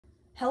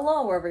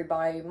Hello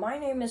everybody, my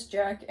name is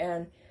Jack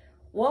and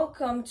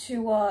welcome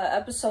to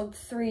episode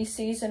 3,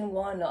 season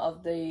 1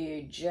 of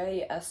the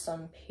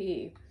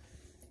JSMP.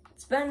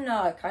 It's been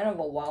kind of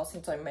a while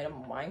since I made a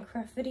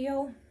Minecraft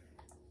video.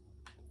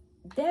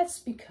 That's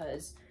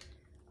because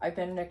I've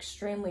been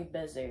extremely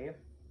busy.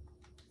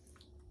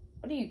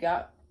 What do you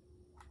got?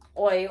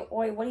 Oi,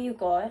 what do you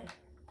got?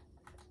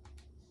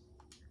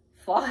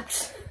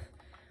 Fox?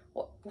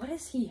 What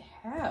does he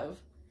have?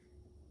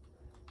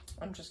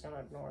 I'm just gonna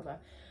ignore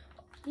that.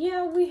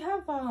 Yeah, we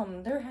have,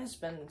 there has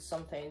been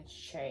something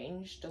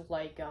changed,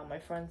 like, my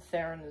friend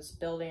Theron is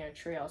building a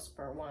treehouse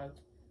for one of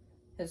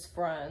his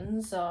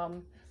friends. I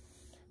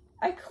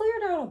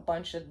cleared out a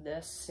bunch of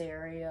this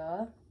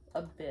area,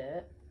 a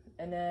bit,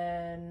 and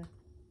then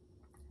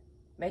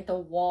made the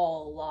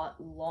wall a lot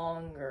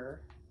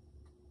longer.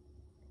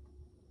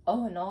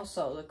 Oh, and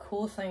also, the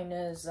cool thing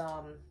is,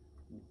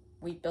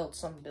 we built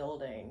some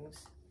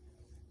buildings.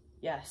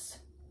 Yes.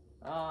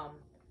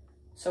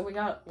 So we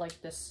got,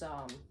 like, this,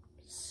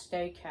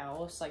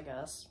 steakhouse, I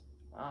guess,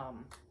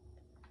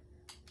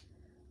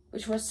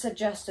 which was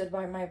suggested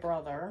by my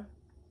brother,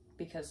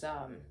 because,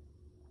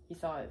 he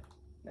thought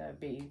that'd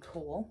be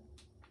cool.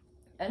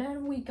 And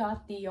then we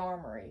got the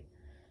armory.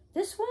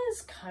 This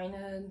was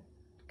kinda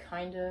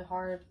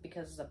hard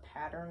because of the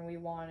pattern we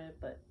wanted,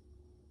 but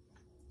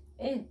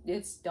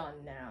it's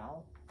done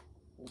now.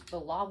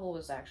 The lava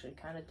was actually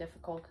kind of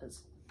difficult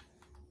because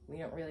we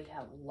don't really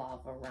have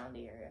lava around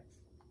the area.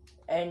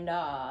 And,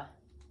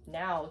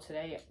 now,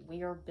 today,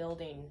 we are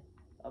building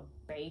a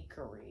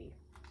bakery.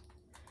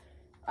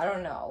 I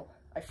don't know.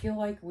 I feel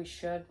like we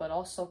should, but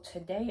also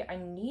today I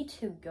need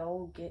to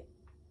go get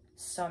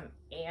some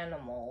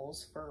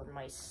animals for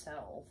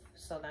myself.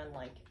 So then,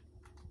 like,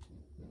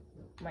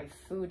 my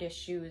food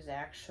issue is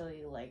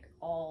actually, like,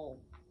 all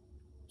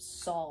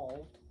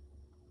solved.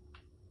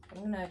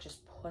 I'm gonna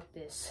just put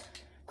this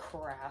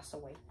grass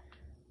away.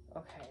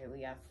 Okay,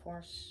 we have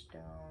 4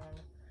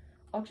 stone.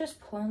 I'll just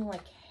put in,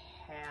 like,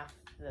 half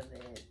of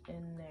it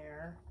in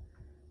there.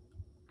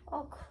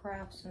 I'll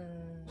craft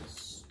some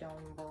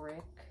stone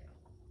brick.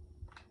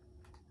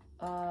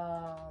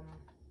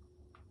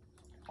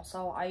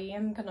 Also, I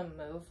am gonna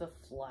move the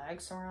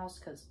flag somewhere else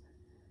because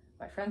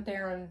my friend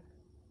Theron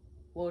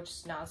will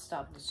just not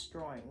stop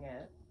destroying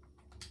it.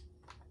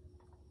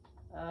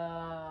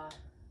 Alright.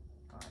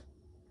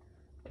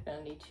 I'm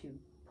gonna need to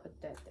put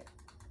that there.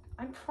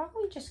 I'm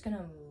probably just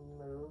gonna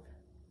move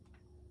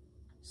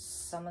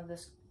some of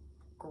this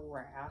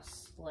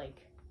grass,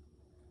 like,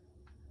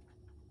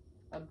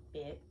 a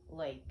bit,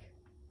 like,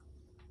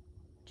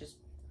 just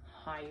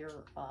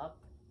higher up,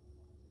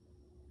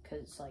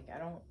 because, like, I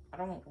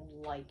don't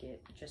like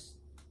it just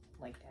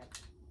like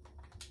that.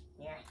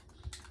 Yeah.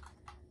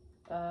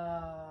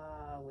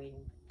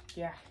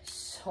 Yeah,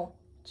 so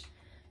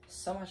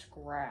much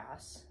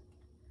grass.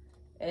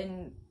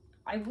 And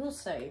I will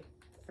say,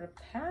 for the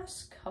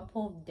past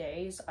couple of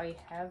days, I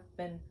have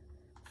been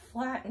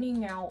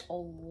flattening out a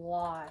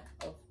lot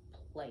of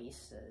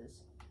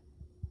places.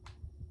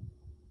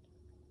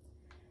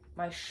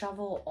 My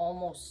shovel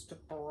almost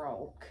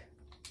broke.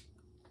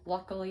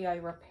 Luckily, I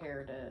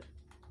repaired it.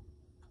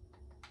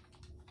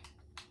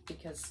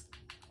 Because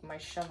my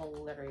shovel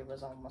literally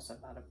was almost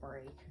about to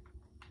break.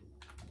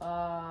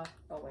 Oh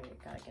wait,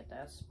 I gotta get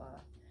that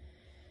spot.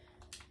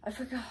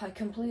 I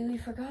completely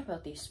forgot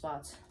about these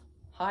spots.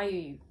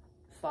 Hi,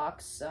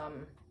 Fox,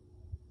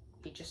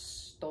 he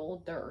just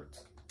stole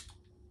dirt.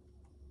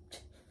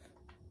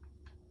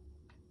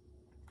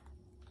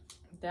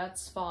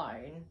 That's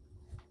fine.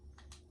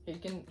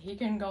 He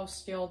can go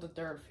steal the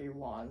dirt if he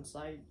wants.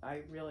 I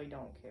really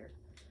don't care.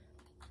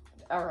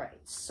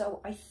 Alright,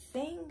 so I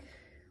think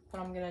what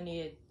I'm gonna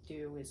need to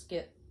do is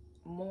get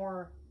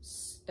more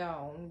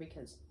stone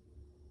because,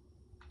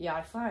 yeah,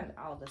 I found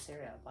out this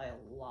area by a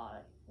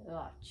lot.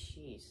 Oh,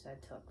 jeez,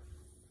 that took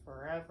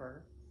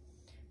forever.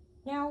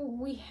 Now,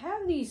 we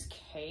have these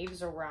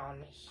caves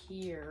around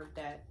here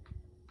that,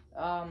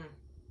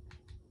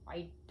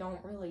 I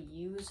don't really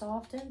use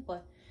often,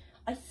 but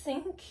I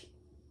think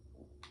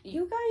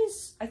you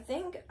guys, I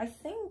think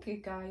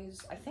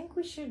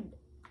we should,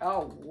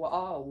 oh,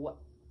 whoa,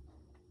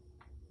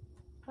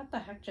 what the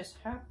heck just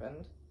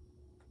happened?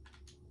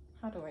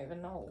 I don't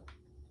even know.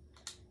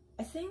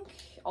 I think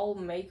I'll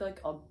make, like,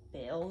 a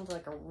build,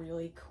 like, a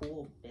really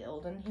cool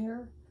build in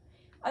here.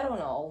 I don't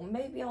know,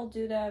 maybe I'll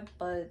do that,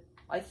 but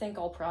I think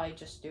I'll probably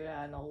just do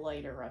that in a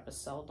later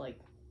episode, like,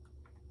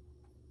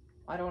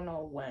 I don't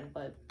know when,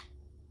 but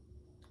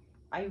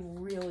I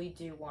really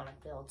do want to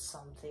build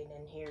something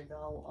in here,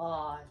 though.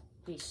 Oh, it'd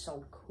be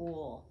so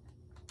cool.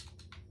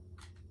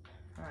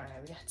 Alright,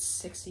 we got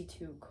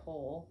 62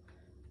 coal.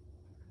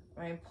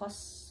 I mean,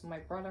 plus, my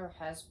brother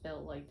has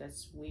built, like,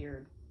 this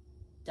weird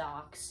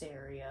docks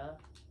area.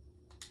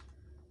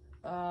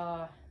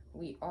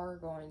 We are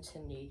going to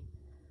need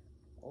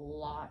a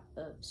lot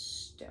of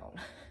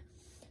stone.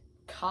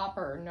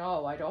 Copper,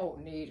 no, I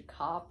don't need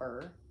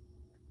copper.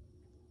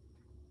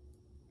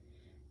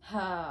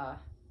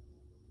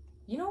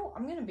 You know,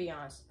 I'm gonna be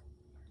honest.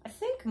 I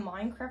think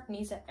Minecraft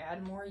needs to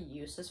add more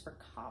uses for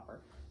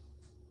copper.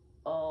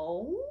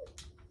 Oh?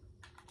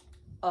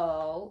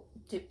 Oh?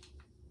 Did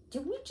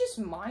we just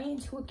mine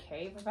into a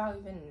cave without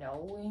even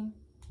knowing?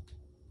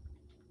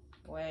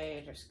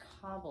 Wait, there's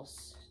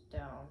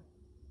cobblestone.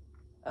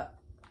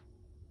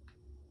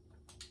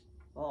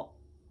 Well,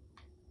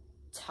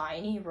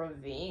 tiny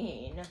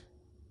ravine.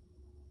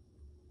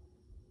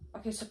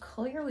 Okay, so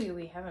clearly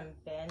we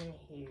haven't been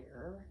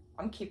here.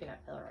 I'm keeping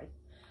that pillar.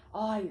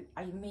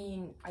 I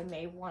mean, I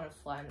may want to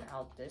flatten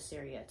out this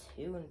area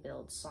too and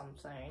build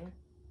something.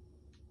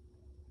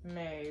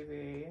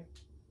 Maybe.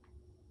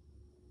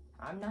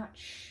 I'm not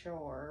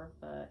sure,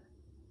 but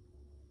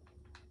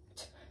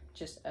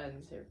just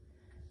ends here.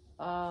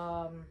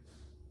 I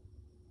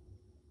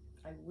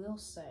will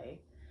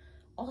say.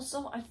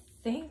 Also, I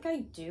think I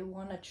do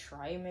want to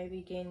try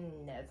maybe getting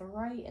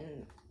netherite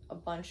and a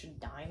bunch of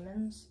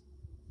diamonds.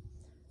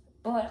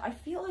 But I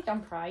feel like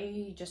I'm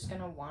probably just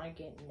gonna want to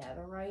get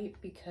netherite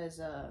because,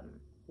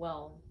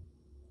 well,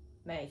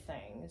 many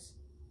things.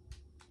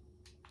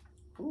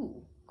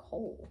 Ooh,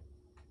 coal.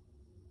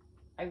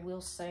 I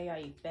will say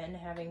I've been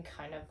having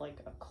kind of like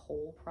a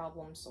coal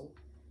problem, so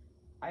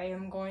I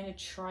am going to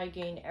try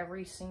getting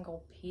every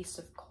single piece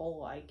of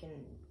coal I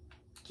can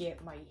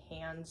get my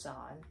hands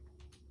on.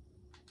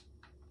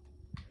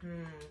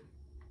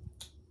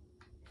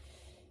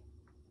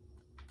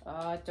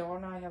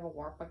 Don't I have a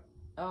warp bucket?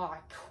 Oh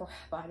crap!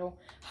 I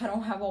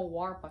don't have a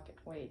warp bucket.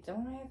 Wait,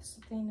 don't I have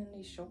something in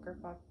these shulker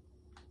buckets?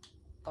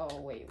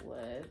 Oh wait,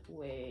 what?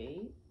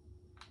 Wait,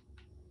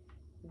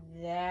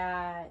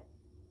 that.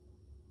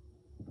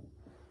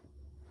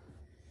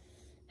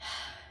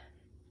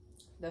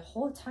 The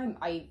whole time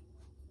I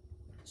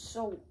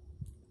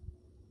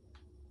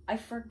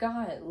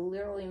forgot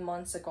literally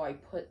months ago I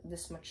put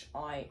this much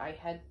I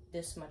had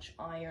this much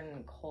iron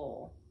and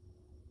coal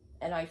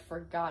and I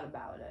forgot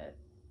about it.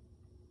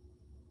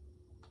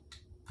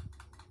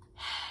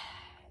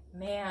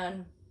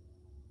 Man,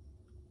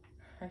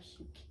 are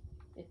you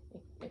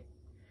kidding me?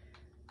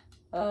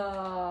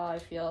 I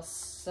feel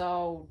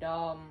so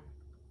dumb.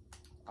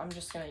 I'm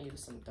just gonna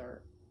use some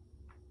dirt.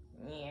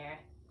 Yeah.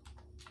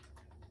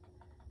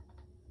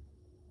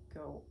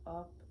 Go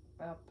up,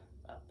 up,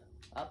 up,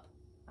 up.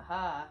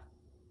 Aha.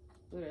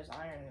 Ooh, there's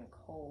iron and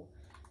coal.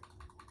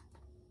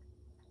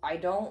 I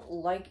don't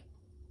like...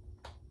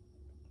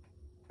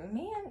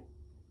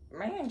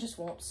 Man just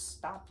won't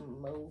stop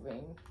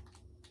moving.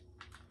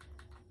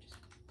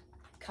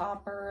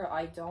 Copper,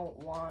 I don't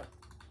want...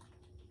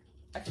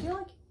 I feel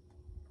like...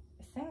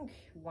 I think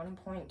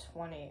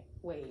 1.20...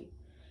 Wait.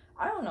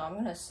 I don't know, I'm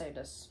gonna say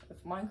this.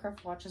 If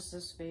Minecraft watches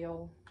this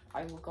video,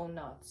 I will go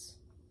nuts.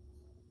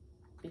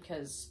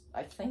 Because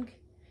I think...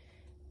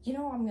 You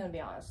know, I'm gonna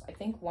be honest. I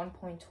think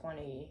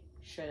 1.20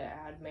 should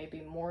add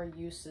maybe more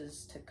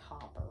uses to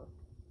copper.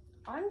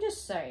 I'm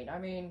just saying. I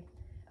mean,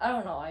 I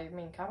don't know. I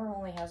mean, copper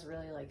only has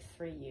really like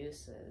 3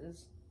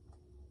 uses.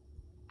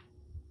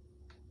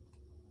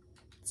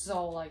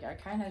 So, like, I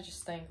kind of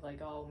just think,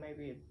 like, oh,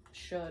 maybe it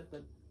should,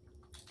 but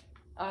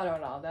I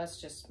don't know. That's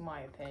just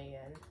my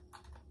opinion.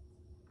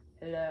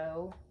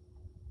 Hello?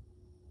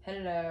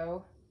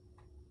 Hello?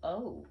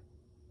 Oh.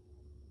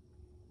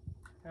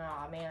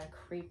 Aw, man,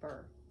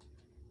 creeper.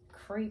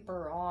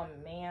 Creeper, oh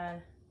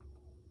man.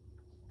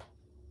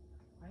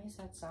 Why is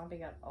that zombie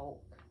got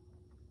oak?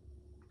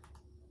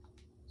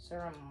 Is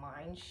there a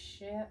mine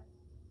shit?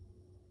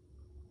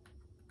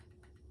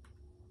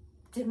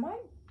 Did my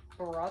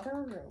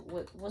brother,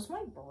 was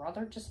my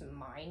brother just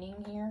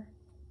mining here?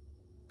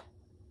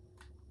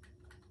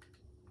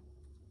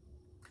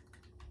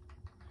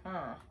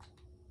 Huh.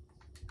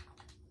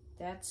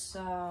 That's,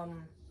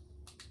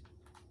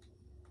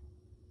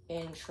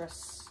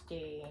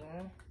 interesting.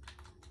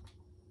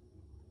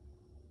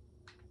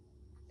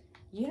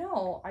 You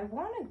know, I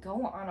want to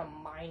go on a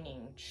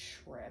mining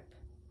trip.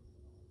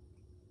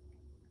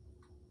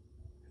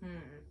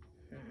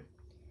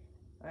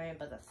 Alright,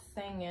 but the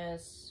thing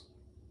is,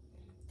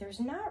 there's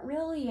not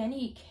really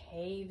any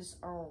caves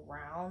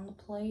around the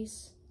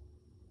place.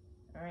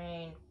 I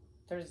mean,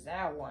 there's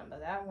that one, but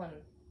that one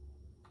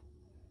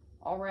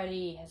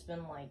already has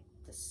been, like,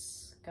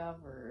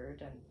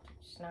 discovered, and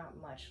there's not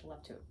much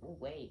left to it. Ooh,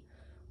 wait.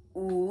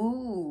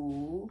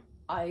 Ooh,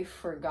 I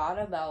forgot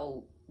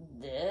about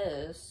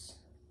this.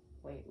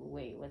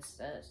 Wait, what's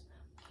this?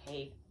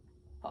 Cave.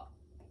 Oh.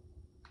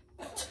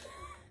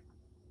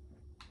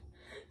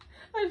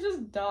 I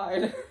just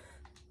died.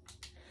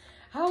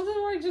 How did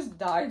I just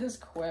die this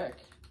quick?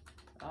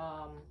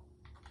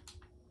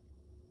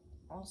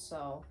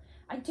 Also,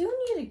 I do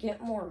need to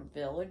get more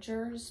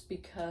villagers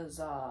because,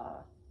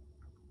 well,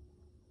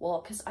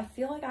 because I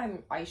feel like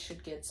I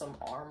should get some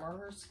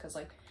armors, because,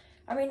 like,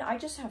 I mean, I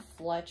just have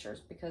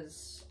Fletchers,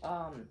 because,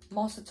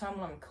 most of the time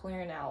when I'm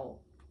clearing out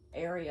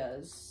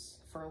areas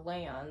for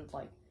land,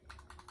 like,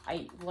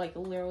 I, like,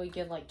 literally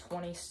get, like,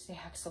 20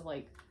 stacks of,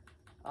 like,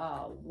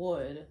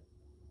 wood.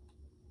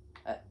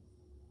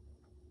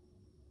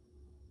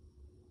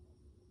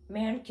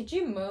 Man, could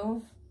you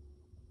move?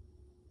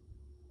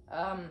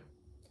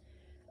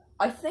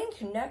 I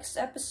think next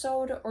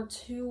episode or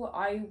two,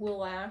 I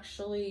will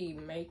actually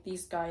make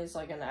these guys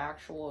like an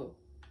actual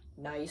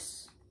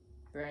nice,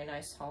 very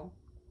nice home.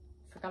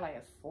 Forgot I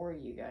have 4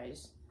 of you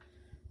guys.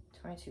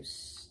 22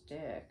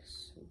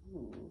 sticks.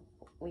 Ooh.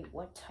 Wait,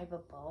 what type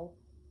of bow?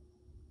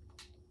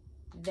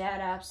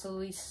 That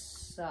absolutely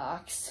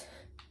sucks.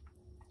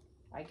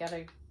 I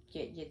gotta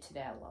get you to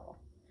that level.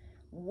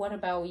 What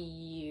about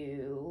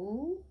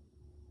you?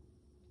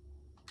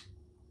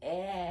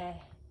 No,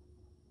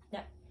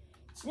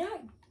 it's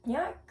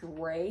not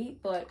great,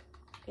 but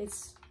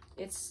it's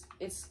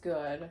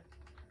good.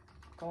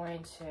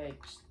 Going to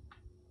just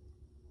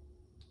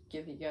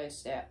give you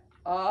guys that.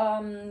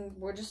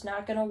 We're just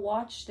not gonna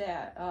watch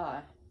that.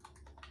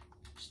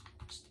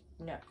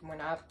 No, we're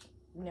not.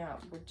 No,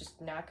 we're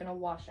just not gonna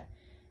watch it.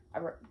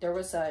 There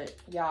was a,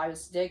 yeah, I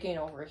was digging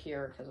over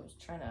here because I was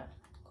trying to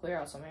clear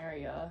out some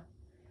area,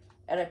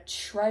 and a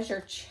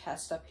treasure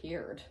chest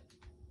appeared.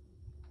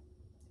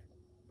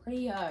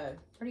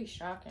 Pretty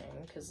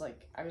shocking, because,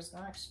 like, I was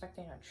not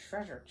expecting a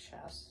treasure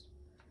chest.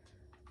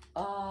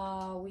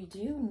 We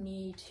do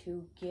need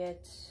to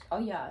get, oh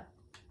yeah,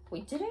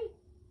 wait, did I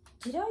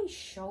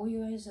show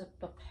you guys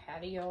the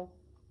patio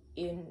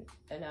in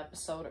an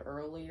episode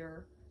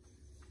earlier?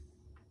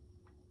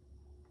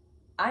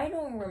 I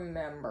don't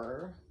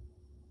remember.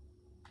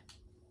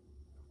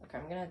 Okay,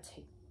 I'm gonna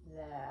take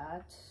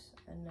that,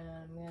 and then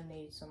I'm gonna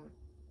need some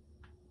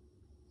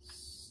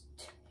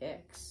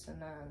sticks, and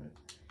then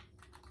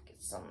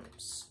get some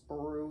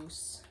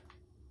spruce.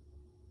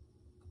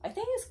 I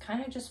think it's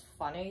kind of just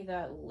funny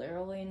that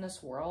literally in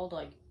this world,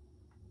 like,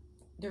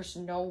 there's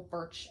no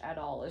birch at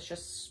all. It's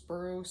just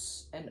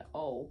spruce and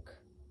oak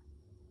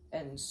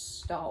and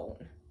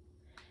stone.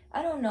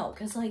 I don't know,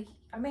 because, like,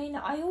 I mean,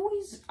 I'm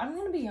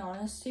gonna be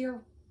honest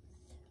here,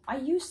 I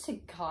used to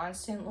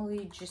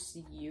constantly just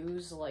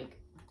use, like,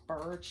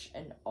 birch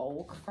and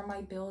oak for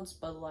my builds,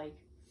 but, like,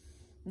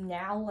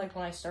 now, like,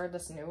 when I started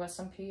this new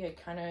SMP, I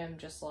kind of am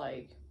just,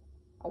 like,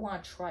 I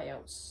want to try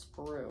out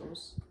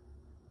spruce.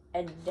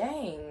 And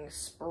dang,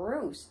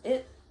 spruce,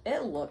 it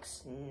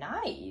looks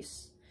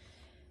nice.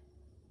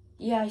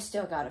 Yeah, I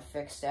still gotta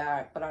fix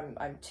that, but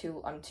I'm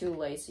too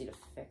lazy to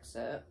fix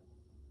it.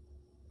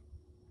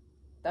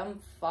 Them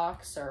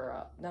foxes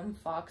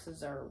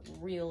are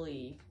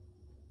really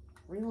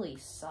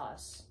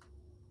sus.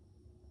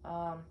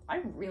 I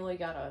really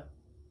gotta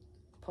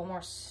put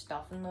more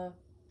stuff in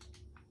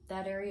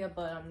that area,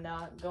 but I'm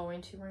not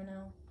going to right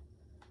now.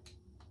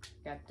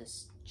 Got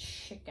this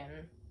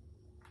chicken.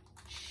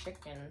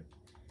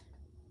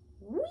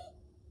 Whee!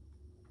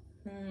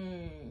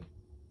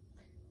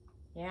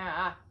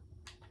 Yeah.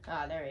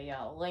 Ah, there you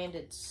go.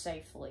 Landed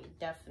safely,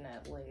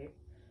 definitely.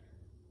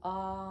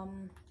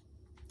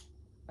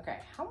 Okay,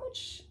 how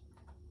much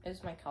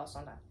is my cost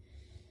on that?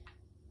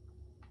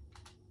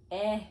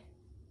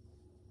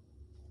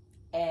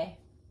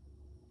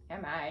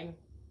 Come on.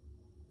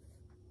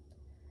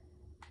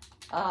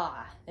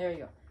 Ah, there you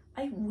go.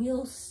 I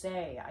will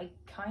say, I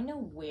kind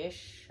of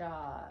wish,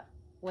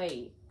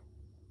 wait.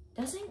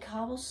 Doesn't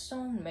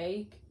cobblestone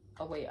make...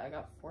 Oh, wait, I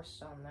got 4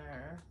 stone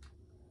there.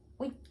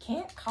 Wait,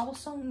 can't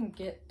cobblestone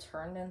get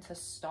turned into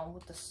stone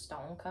with the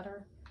stone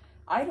cutter?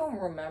 I don't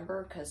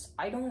remember, because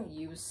I don't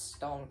use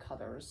stone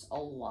cutters a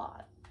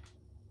lot.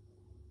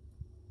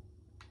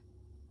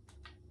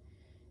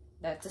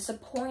 That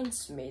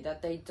disappoints me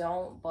that they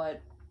don't,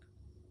 but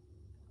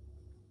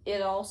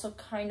it also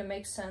kind of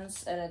makes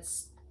sense, and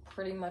it's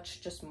pretty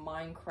much just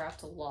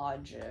Minecraft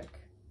logic.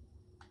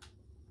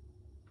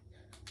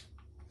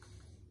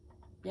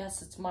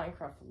 Yes, it's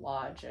Minecraft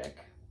logic.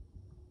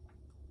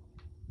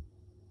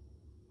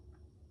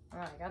 Oh,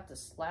 I got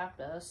this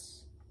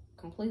lapis.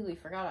 Completely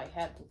forgot I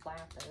had the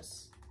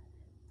lapis.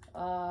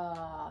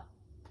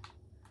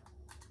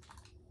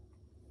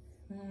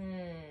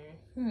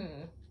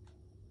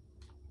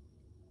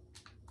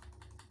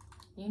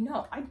 You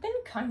know, I've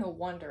been kind of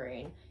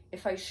wondering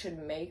if I should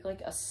make,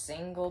 like, a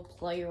single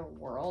player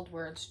world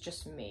where it's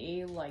just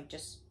me, like,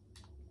 just,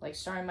 like,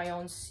 starting my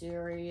own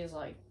series,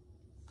 like,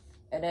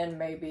 and then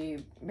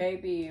maybe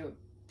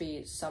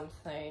be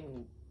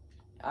something,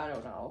 I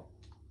don't know,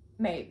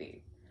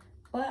 maybe.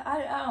 But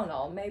I don't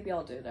know, maybe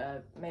I'll do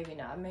that, maybe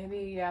not.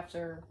 Maybe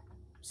after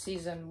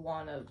season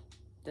 1 of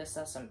this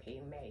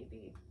SMP,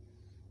 maybe.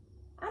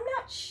 I'm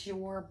not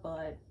sure,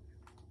 but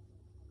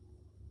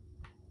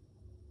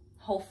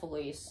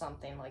hopefully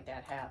something like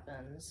that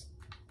happens.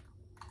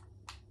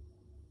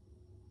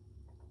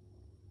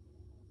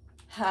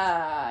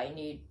 I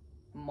need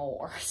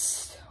more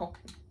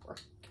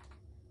stonework.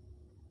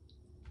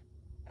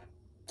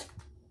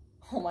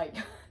 Oh my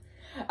god.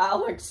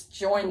 Alex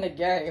joined the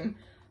game.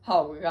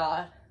 Oh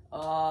god.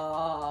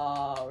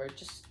 We're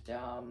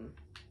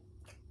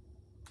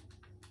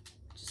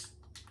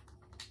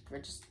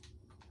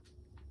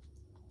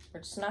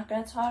just not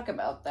gonna talk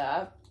about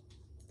that.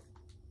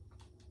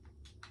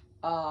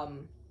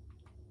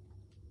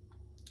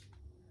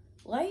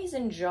 Ladies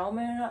and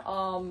gentlemen,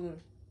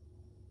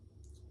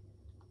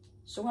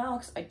 So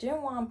Alex, I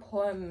didn't want to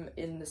put him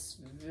in this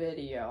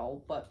video,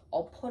 but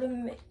I'll put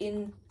him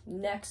in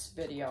next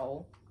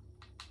video.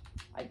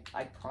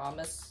 I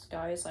promise,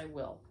 guys, I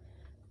will.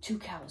 2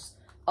 cows.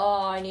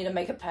 I need to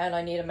make a pen,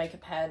 I need to make a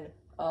pen.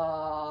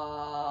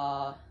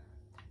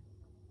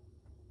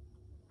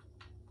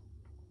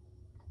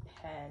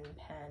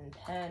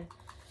 Pen.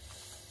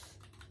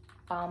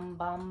 Bum,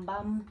 bum,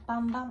 bum,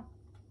 bum, bum.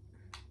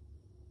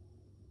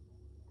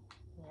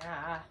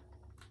 Yeah.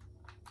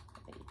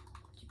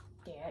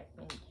 That,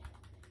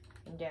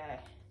 and do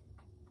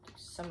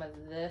some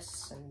of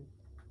this,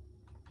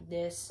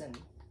 and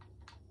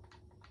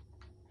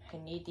I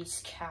need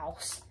these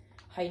cows.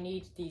 I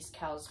need these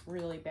cows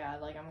really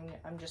bad. Like,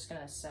 I'm just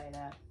gonna say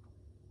that.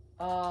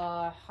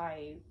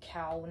 Hi,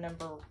 cow 1.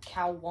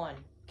 Cow 1.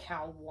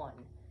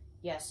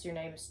 Yes, your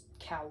name is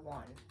Cow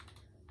 1.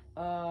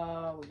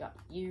 We got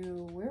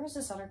you. Where was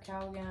this other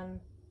cow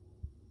again?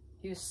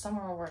 He was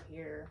somewhere over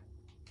here.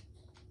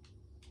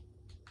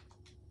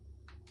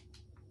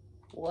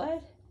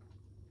 What?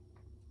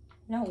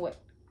 No,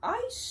 what?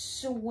 I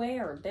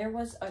swear there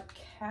was a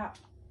cow.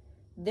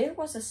 There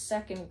was a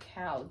second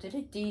cow. Did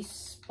it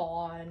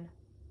despawn?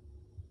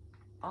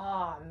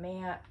 Ah,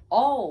 man.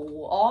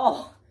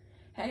 Oh.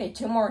 Hey,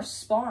 2 more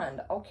spawned.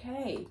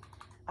 Okay.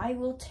 I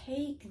will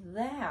take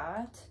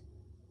that.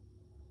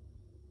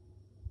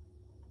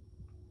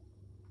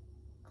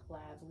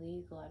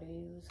 Gladly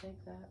will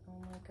take that.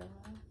 Oh my god.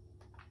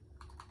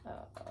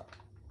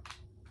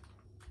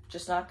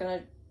 Just not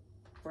gonna...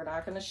 We're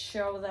not gonna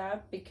show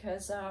that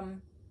because,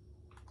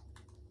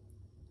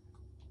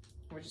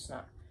 we're just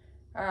not.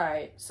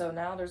 Alright, so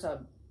now there's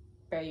a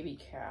baby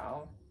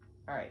cow.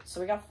 Alright, so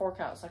we got 4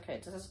 cows.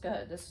 Okay, this is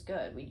good.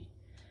 We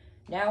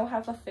now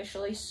have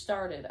officially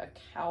started a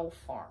cow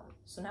farm.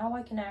 So now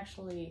I can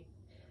actually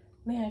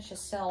manage to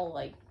sell,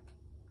 like,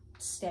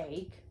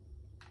 steak.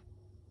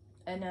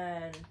 And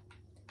then,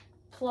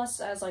 plus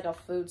as, like, a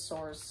food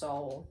source,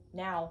 so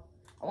now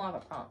I won't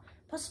have a problem.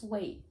 Plus,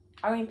 wait.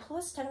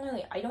 Plus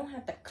technically, I don't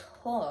have to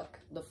cook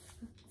the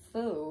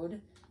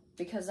food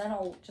because then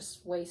I'll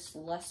just waste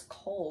less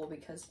coal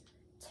because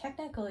I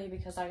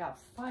got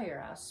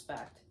fire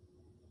aspect.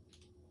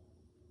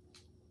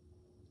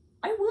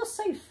 I will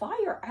say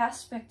fire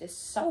aspect is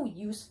so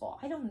useful.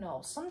 I don't know.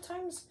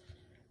 Sometimes,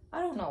 I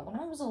don't know. When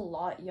I was a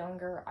lot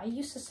younger, I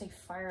used to say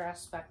fire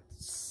aspect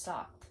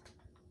sucked.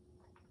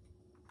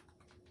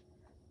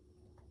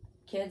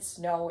 Kids,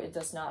 no, it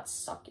does not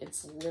suck.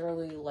 It's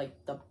literally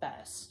like the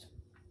best.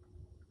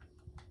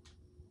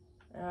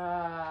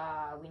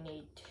 We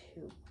need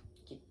to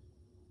get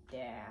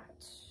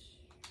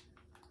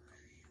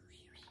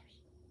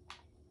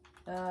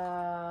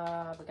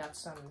that. We got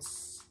some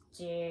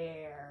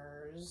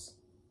stairs.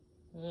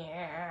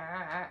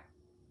 Yeah.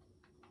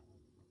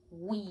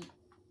 We'll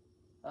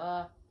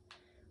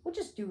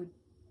just do,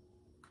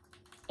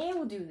 and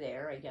we'll do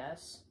there, I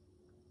guess.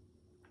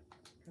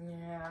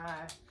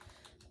 Yeah.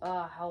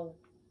 How...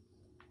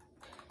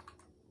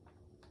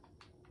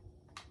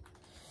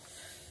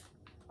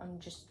 I'm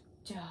just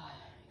gonna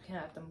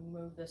have to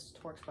move this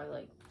torch by,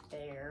 like,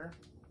 there.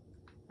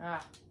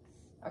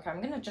 Okay,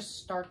 I'm gonna just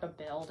start the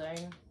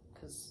building,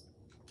 because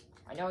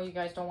I know you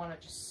guys don't want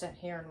to just sit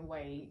here and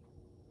wait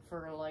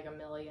for, like, a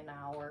million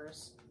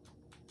hours.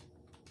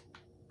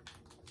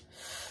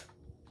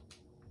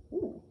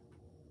 Ooh.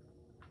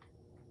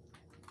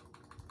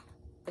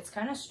 It's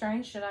kind of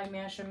strange that I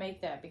managed to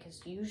make that,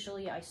 because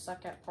usually I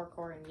suck at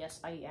parkour, and yes,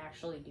 I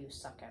actually do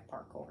suck at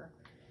parkour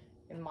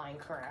in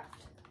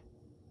Minecraft.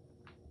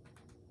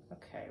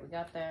 Okay, we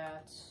got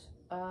that.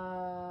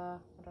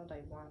 What did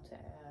I want to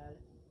add?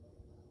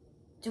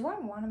 Do I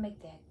want to make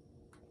that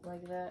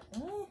like that?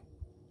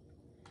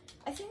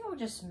 I think I'll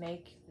just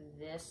make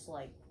this,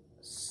 like,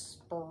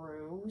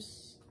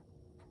 spruce.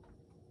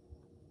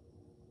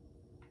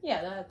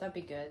 Yeah, that'd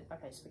be good.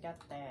 Okay, so we got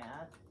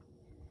that.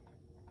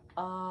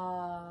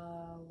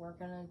 We're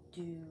gonna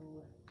do...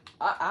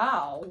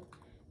 ow!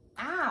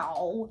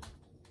 Ow!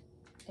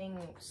 Dang,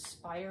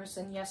 spires,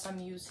 and yes,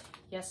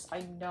 yes,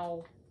 I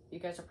know. You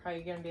guys are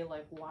probably gonna be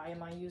like, why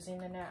am I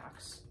using an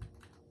axe?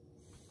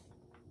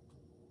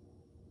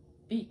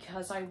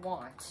 Because I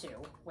want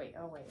to. Wait,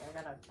 oh wait, I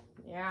gotta,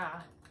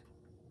 yeah.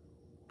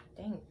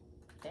 Dang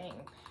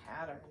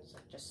patterns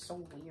are just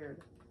so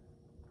weird.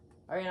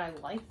 I mean, I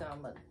like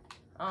them, but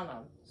I don't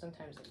know,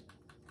 sometimes it's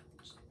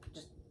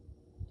just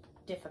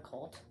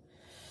difficult.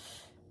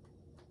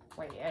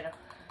 Wait, I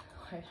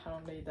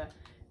don't need that.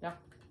 No.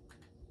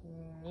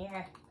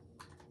 Yeah.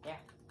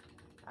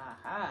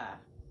 Aha.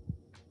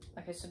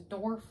 Okay, so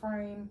door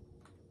frame.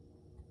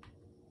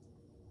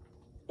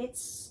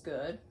 It's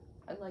good.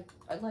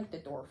 I like the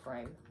door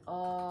frame.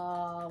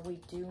 We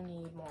do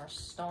need more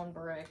stone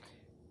brick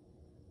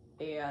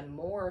and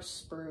more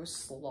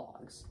spruce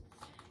logs.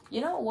 You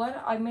know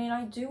what? I mean,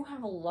 I do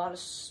have a lot of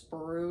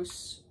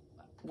spruce.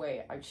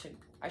 Wait, I should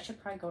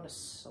probably go to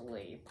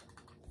sleep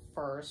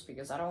first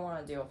because I don't want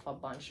to deal with a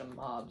bunch of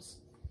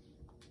mobs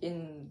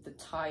in the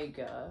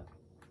taiga.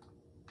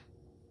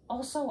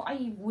 Also,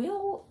 I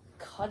will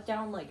cut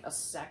down, like, a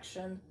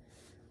section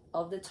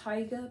of the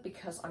taiga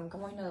because I'm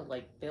going to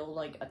like build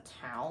like a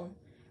town.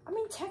 I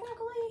mean,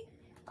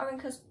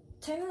 because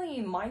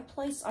technically my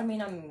place, I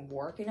mean, I'm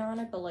working on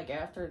it, but like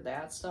after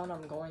that's done,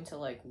 I'm going to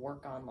like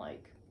work on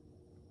like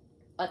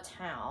a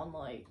town,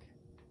 like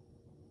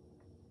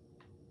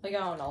I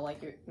don't know,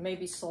 like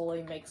maybe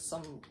slowly make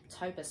some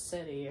type of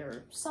city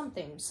or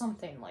something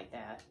like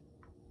that.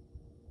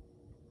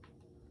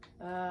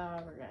 We're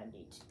gonna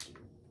need to do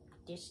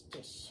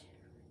this,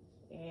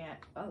 and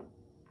oh,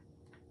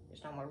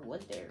 there's no more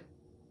wood there.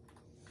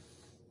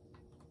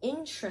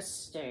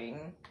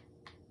 Interesting.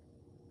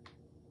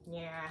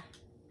 Yeah.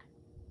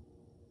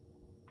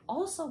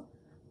 Also,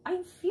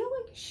 I feel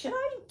like, should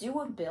I do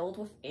a build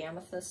with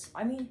amethyst?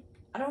 I mean,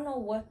 I don't know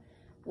what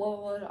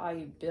would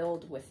I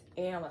build with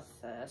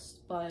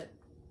amethyst, but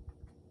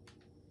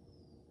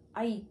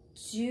I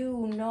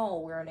do know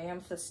where an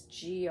amethyst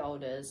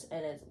geode is,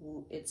 and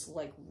it's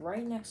like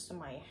right next to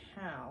my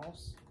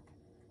house.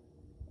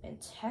 And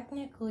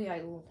technically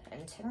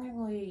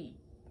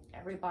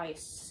everybody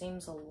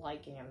seems to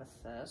like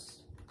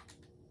amethyst.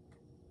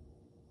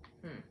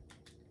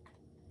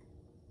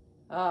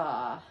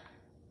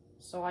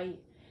 So I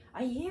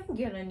am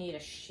gonna need a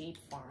sheep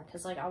farm,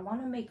 because like I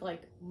want to make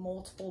like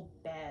multiple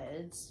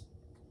beds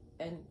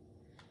and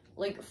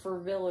like for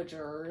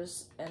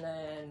villagers, and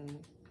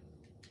then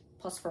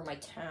plus for my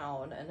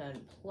town, and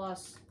then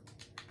plus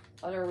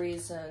other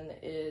reason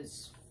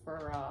is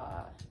for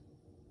I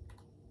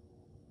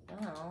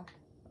don't know,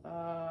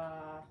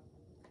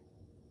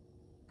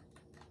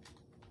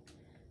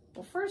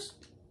 well, first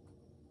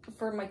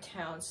for my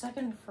town,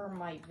 second for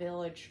my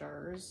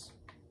villagers,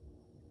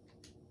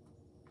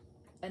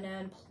 and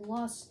then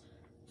plus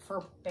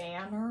for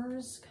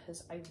banners,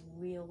 because I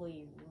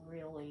really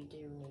do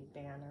need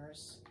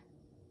banners.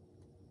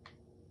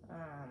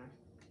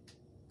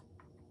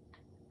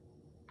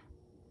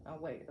 Oh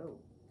wait, oh.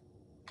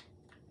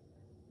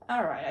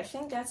 Alright, I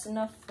think that's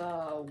enough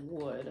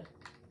wood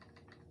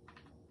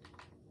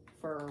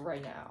for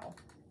right now.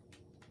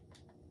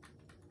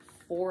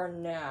 For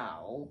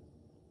now,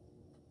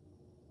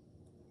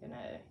 I'm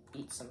gonna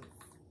eat some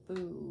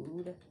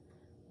food.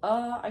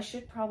 I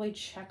should probably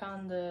check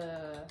on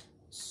the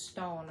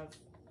stone of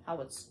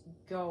how it's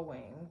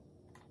going.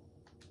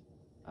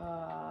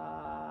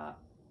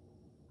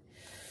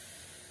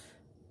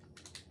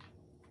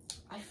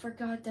 I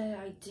forgot that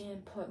I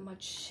didn't put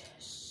much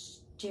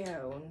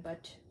stone,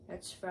 but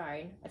that's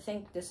fine. I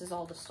think this is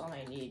all the stone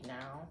I need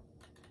now.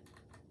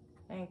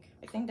 I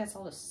think that's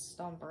all the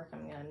stone brick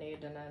I'm gonna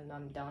need, and then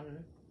I'm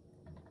done.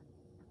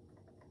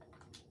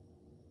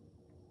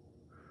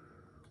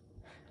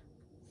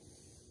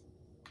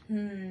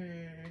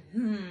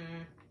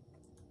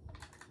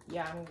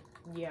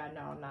 Yeah,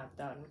 no, I'm not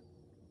done.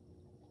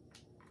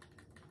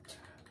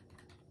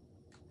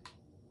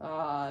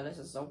 This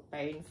is so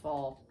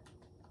painful.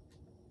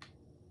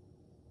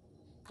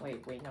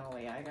 Wait,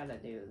 I gotta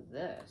do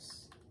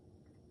this.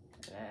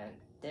 And then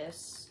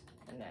this,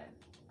 and then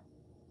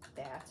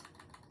that,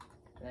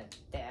 and then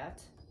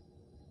that.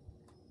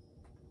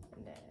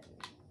 And then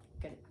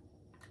gotta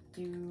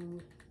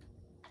do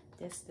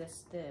this,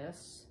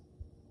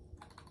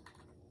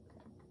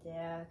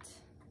 that,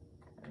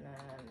 and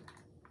then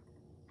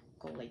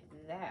go like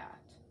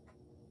that.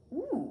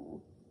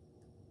 Ooh.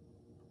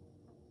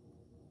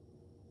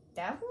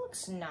 That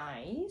looks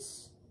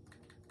nice.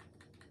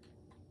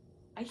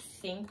 I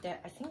think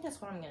that's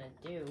what I'm gonna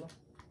do.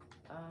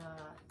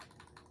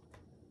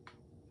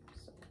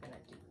 So we're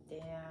gonna do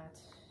that.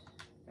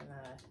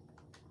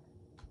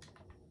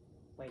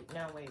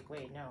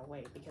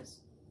 Wait,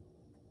 because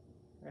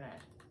we're gonna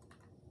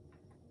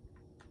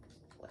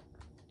flip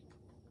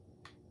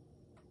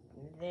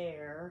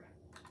there,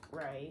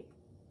 right?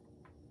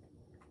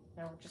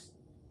 No, we're just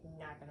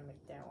not gonna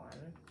make that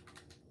one.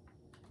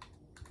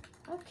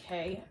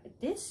 Okay,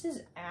 this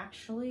is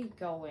actually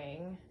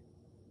going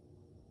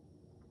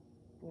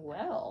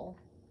well.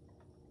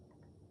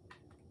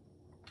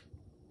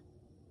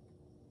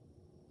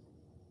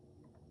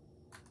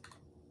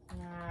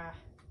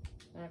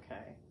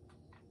 Okay.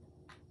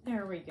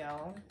 There we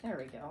go.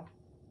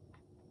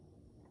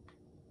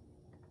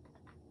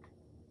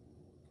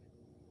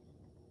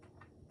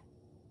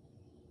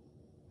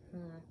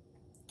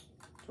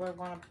 Do I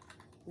want to...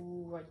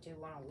 Ooh, I do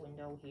want a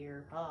window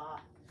here.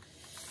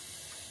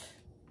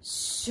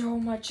 So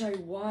much I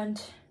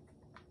want.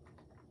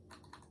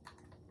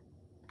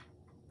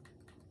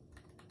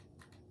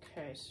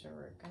 Okay, so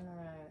we're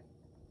gonna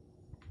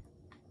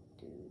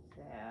do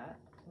that,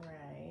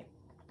 right?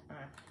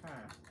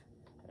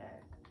 Gonna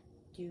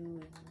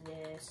do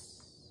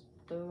this.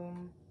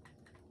 Boom.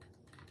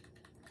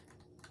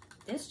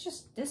 This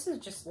is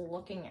just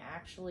looking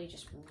actually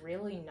just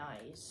really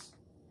nice.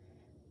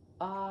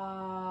 Let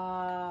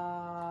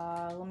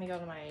me go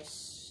to my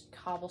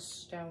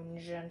cobblestone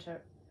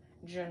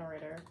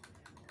generator.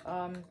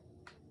 I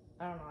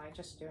don't know, I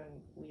just do it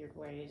in weird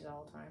ways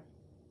all the time.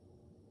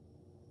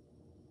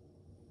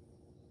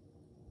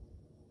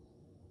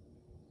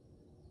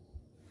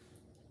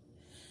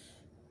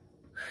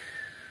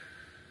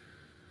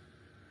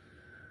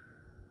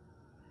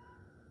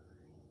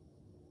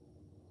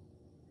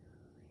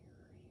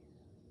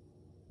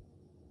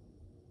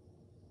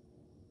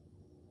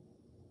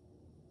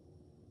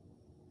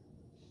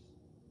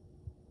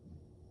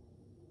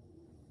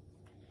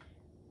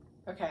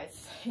 Okay, I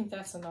think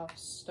that's enough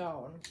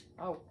stone.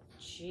 Oh,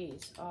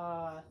 jeez.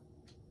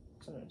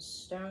 Some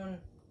stone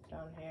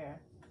down here.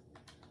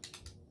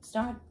 It's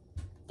not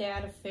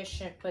that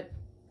efficient, but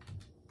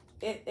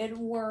it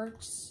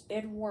works.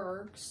 It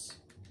works.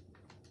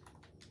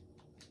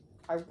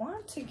 I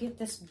want to get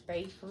this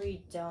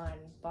bakery done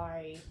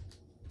by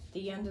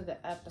the end of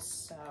the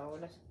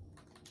episode.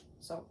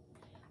 So,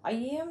 I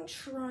am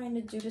trying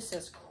to do this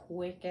as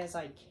quick as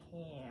I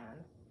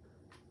can.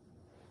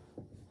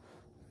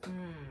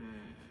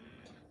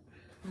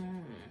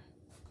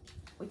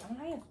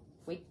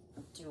 Wait,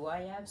 do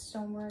I have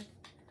stonework?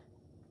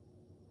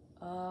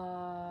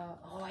 Oh,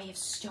 I have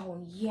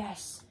stone,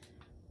 yes!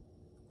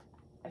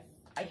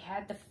 I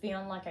had the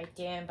feeling like I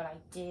didn't, but I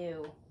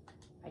do.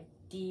 I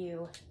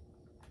do.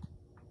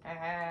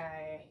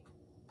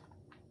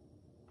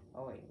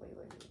 Oh, wait.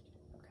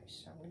 Okay,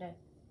 so I'm gonna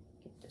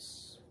get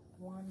this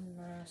one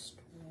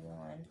last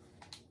one.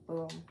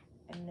 Boom.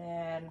 And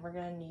then we're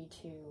gonna need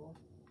to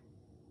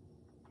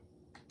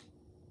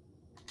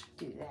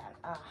do that.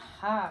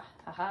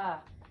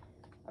 Aha.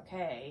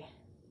 Okay.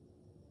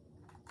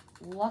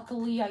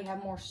 Luckily, I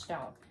have more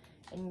stone.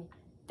 And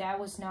that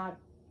was not...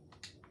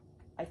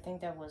 I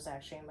think that was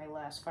actually my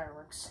last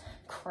fireworks.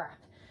 Crap.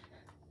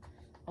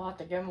 I'll have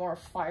to get more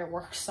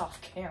fireworks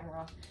off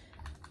camera.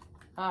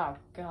 Oh,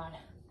 God.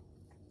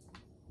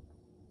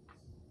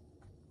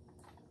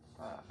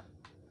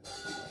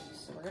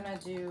 So we're gonna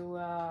do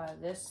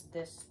this.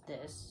 That's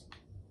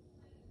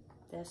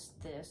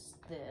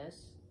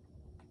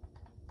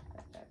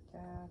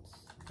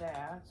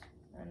that.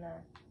 And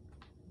then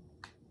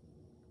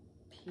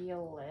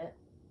peel it.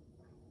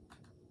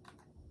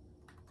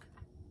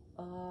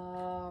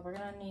 We're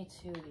gonna need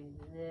to do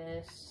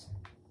this.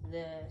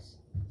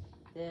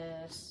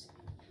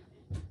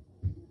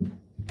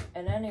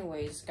 And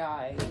anyways,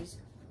 guys.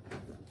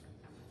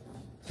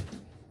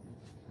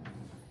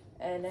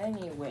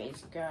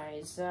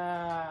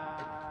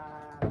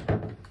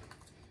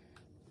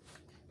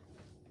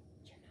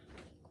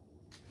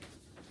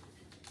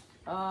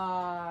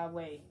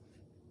 Wait.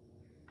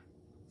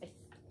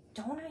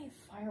 Don't I have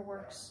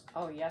fireworks?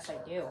 Oh, yes, I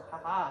do.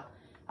 Haha,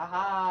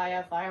 I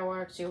have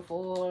fireworks, you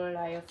fool.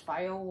 I have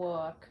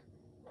firework.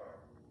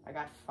 I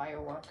got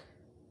firework.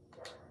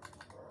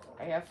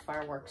 I have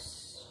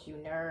fireworks, you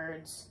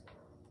nerds.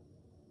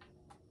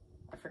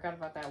 I forgot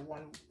about that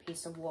one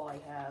piece of wool I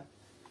have.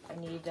 I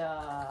need,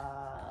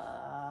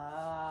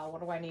 what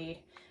do I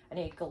need? I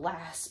need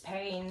glass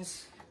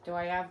panes. Do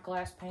I have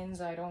glass panes?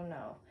 I don't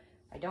know.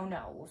 I don't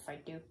know if I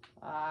do.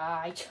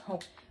 I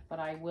don't, but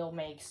I will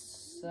make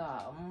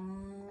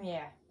some,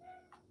 yeah.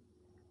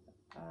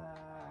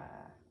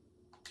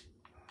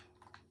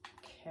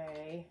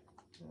 Okay.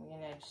 I'm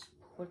gonna just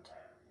put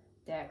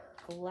that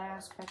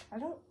glass back.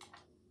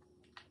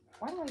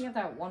 Why do I have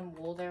that one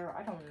wool there?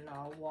 I don't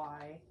know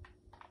why.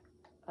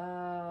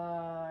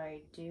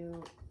 I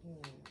do,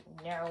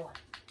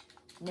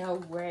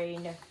 no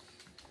rain.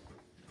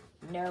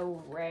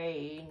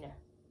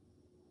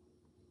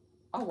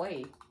 Oh,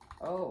 wait.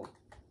 Oh,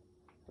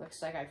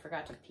 looks like I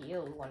forgot to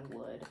peel one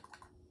wood.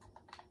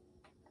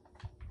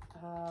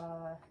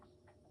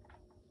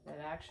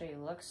 It actually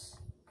looks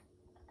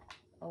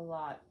a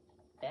lot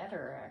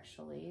better,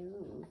 actually.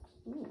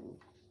 Ooh.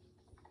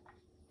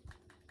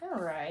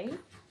 Alright.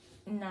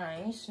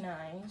 Nice.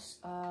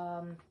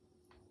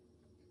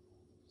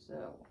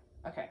 So,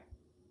 okay.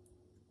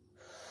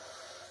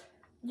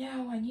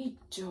 Now I need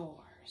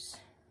doors.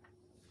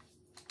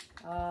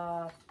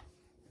 I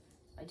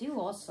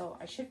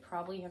should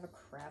probably have a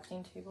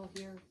crafting table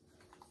here,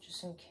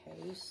 just in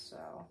case,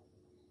 so.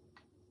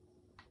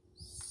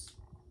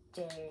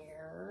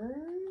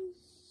 Stairs,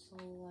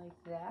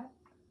 like that.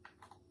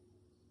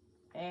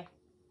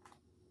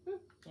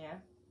 Yeah.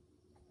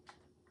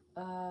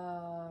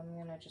 I'm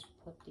gonna just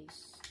put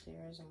these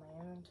stairs in my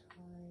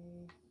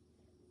inventory.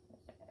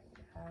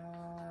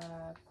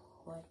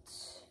 Put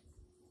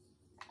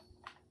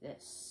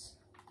this.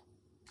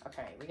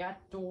 Okay, we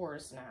got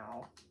doors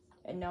now.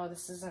 And no,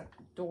 this isn't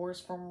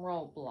doors from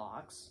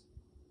Roblox.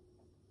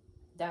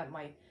 That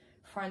my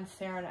friend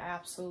Theron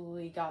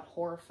absolutely got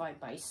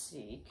horrified by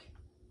Seek.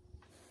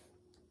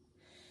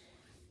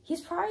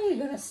 He's probably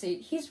gonna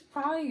see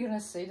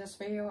this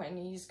video and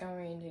he's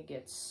going to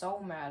get so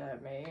mad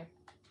at me.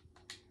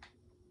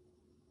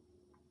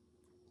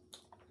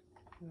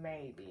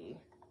 Maybe.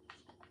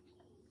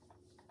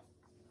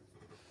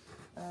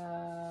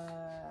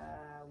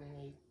 We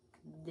need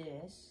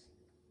this.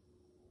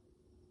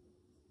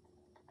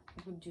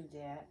 We'll do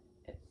that.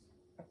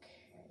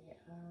 Okay,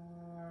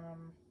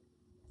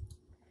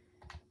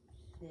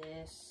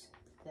 this,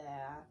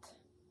 that.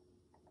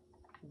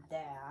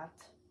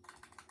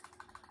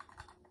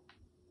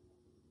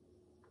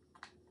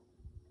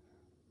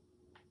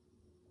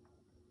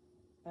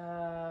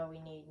 We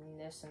need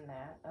this and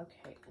that.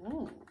 Okay,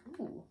 ooh.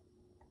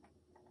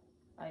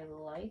 I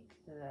like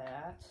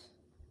that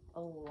a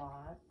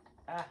lot.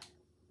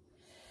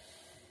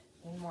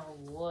 Need more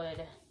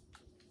wood.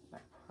 My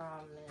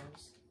problem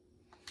is,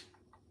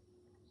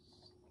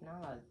 it's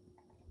not a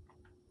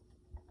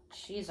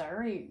Jeez, I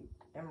already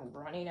am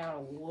running out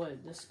of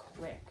wood this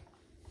quick.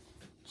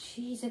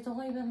 Jeez, it's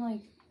only been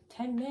like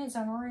 10 minutes.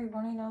 I'm already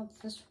running out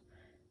of this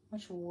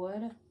much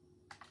wood.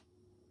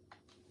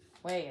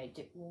 Wait,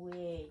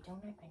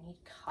 don't I need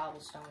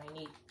cobblestone.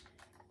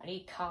 I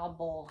need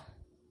cobble.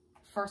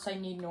 First I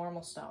need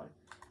normal stone,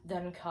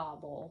 then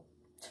cobble.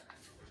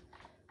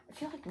 I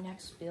feel like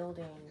next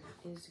building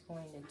is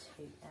going to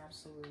take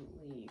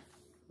absolutely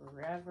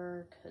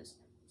forever because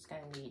it's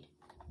gonna need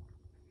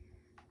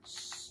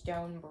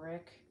stone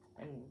brick,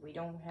 and we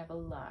don't have a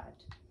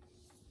lot.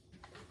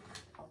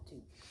 I'll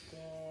do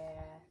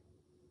that.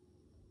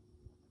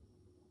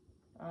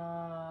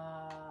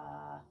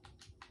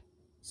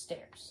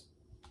 Stairs.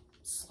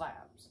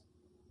 Slabs.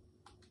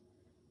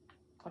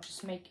 I'll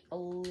just make a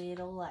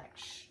little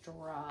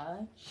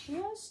extra,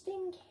 just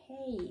in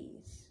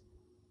case.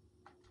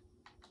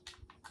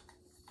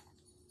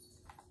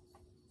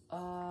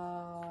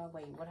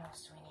 Wait, what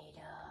else do we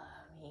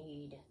need? We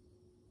need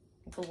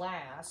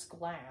glass. I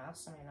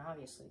mean,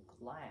 obviously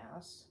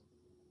glass.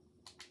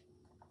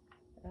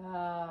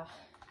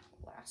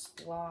 Glass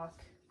block.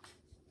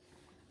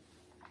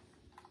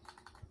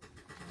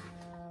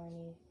 We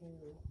need to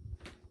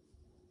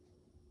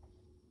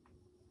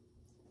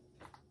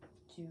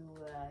do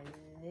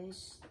this,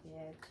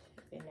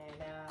 and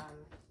then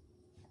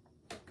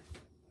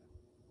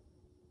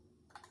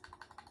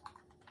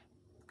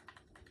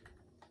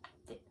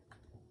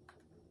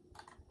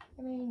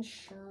I mean,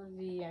 sure,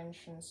 the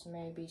entrance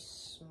may be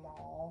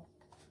small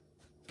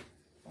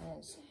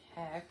as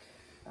heck.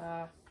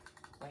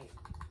 Wait.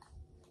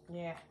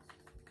 Yeah.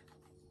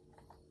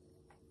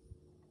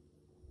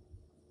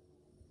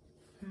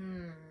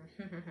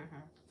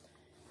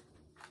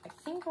 I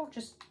think I'll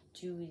just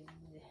do.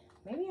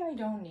 Maybe I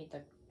don't need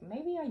the.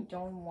 Maybe I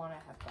don't want to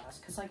have glass,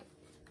 cause like,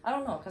 I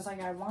don't know, cause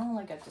like I want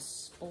like a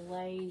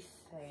display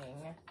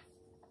thing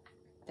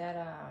that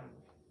I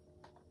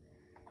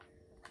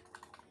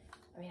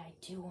mean, I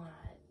do want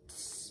a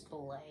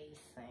display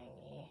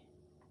thingy.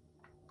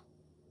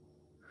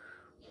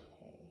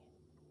 Okay.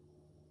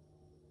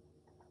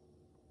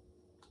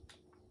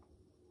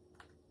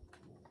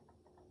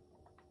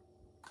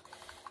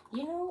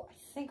 You know, I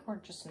think we're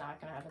just not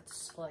gonna have a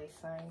display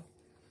thing.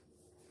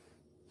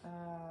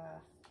 I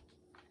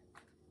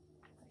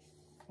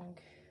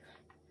think.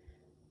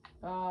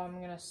 Oh,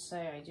 I'm gonna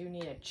say I do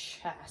need a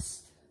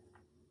chest.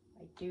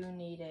 I do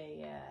need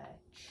a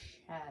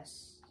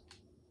chest.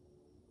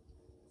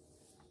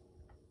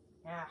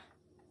 Yeah.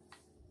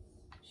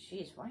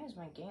 Jeez, why is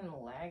my game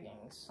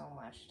lagging so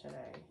much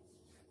today?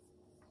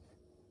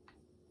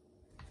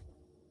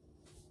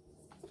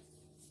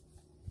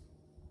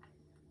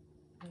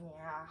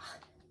 Yeah.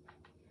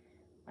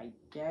 My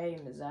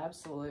game is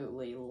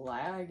absolutely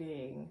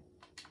lagging.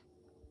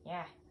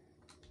 Yeah.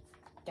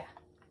 Yeah.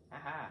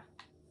 Aha.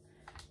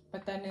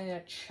 But then in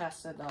a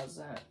chest it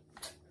doesn't.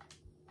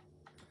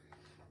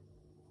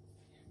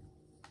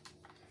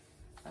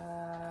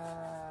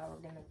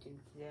 We're gonna do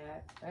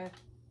that.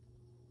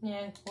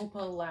 Yeah, we'll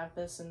put a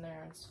lapis in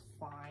there, it's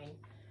fine.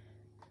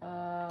 Wait,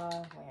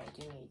 I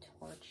do need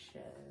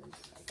torches.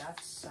 I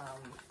got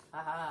some.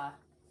 Haha,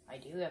 I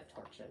do have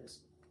torches.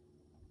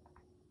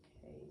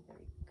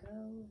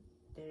 Okay,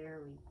 there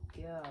we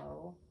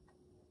go.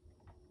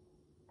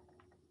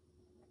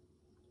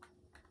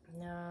 There we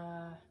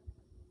go.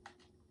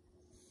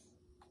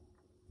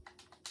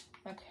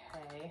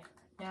 Okay,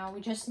 now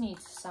we just need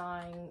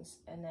signs,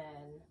 and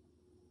then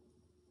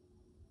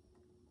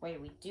wait,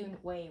 we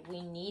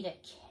need a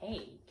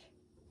cake.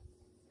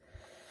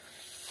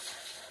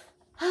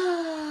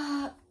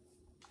 Oh,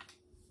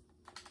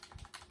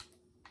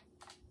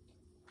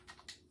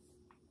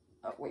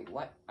 wait,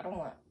 what? I don't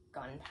want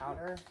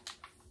gunpowder.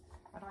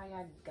 How do I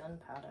add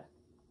gunpowder?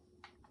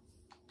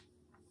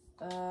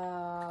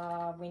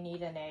 We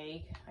need an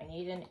egg. I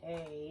need an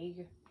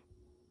egg.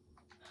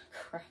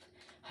 Crap.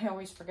 I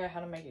always forget how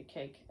to make a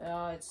cake.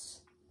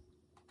 It's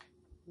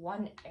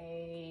 1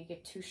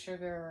 egg, 2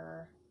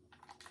 sugar,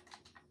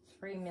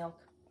 3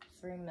 milk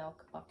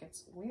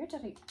buckets. Where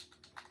did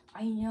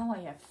I know I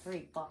have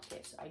 3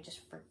 buckets. I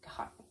just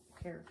forgot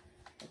where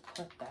I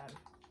put them.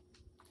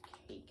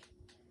 Cake.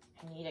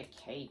 I need a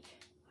cake.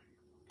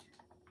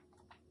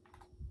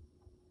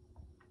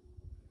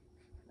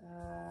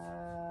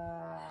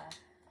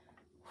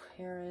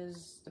 Where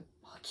is the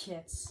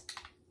buckets?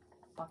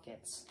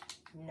 Buckets.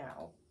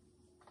 No.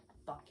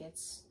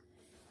 Buckets.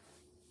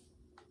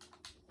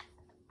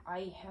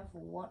 I have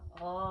 1.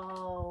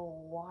 Oh,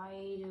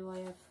 why do I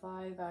have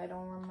 5? I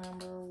don't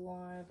remember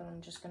why, but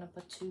I'm just gonna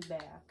put 2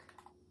 back.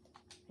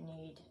 I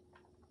need.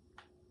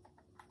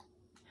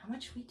 How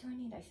much wheat do I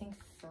need? I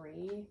think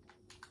 3.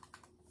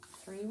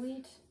 3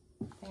 wheat?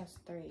 I think it's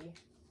 3.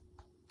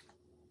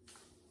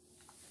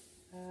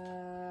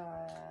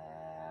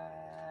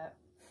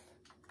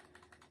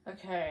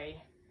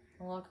 Okay.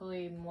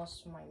 Luckily,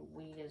 most of my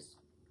wheat is.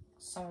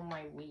 Some of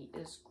my wheat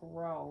is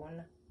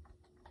grown.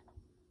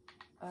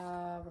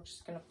 We're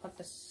just gonna put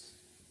this.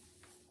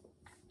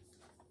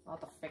 I'll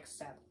have to fix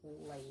that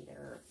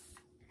later.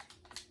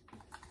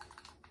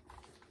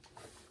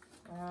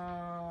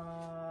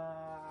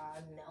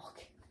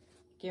 Milk.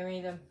 Give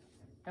me the...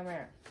 Come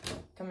here.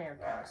 Come here,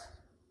 guys.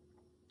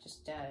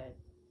 Just,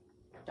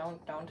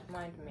 don't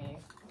mind me.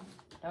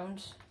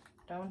 Don't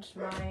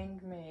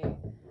mind me.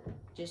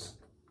 Just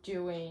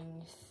doing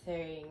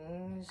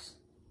things.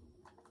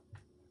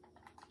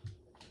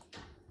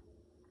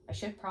 I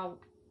should probably...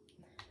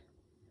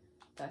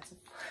 That's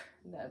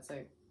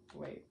a...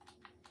 Wait.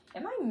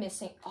 Am I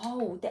missing...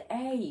 Oh, the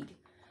egg!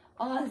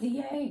 Oh,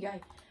 the egg!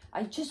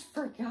 I just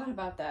forgot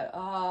about that.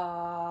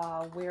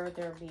 Where would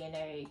there be an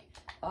egg?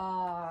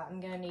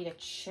 I'm gonna need a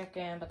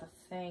chicken, but the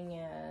thing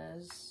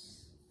is...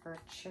 For a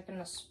chicken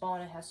to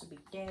spawn, it has to be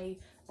day,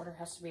 or there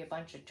has to be a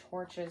bunch of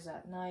torches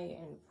at night,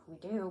 and we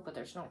do, but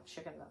there's no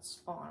chicken that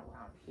spawn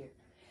around here.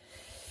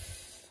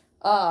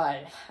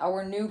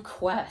 Our new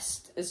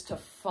quest is to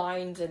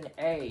find an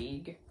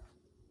egg.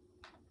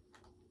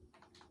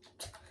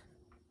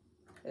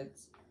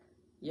 It's,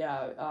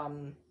 yeah,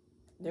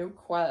 new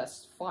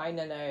quest, find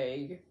an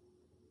egg.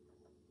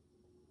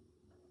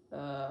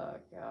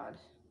 God.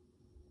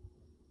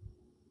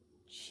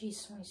 Jeez,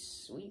 so many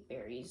sweet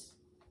berries.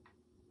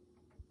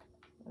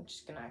 I'm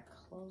just gonna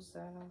close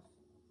that off.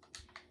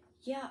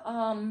 Yeah,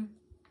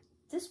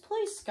 this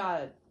place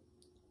got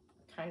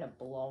kind of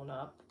blown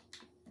up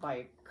by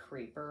a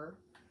creeper.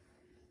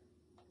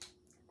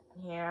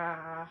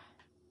 Yeah,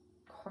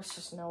 of course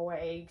there's no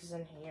eggs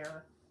in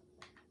here.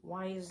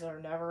 Why is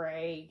there never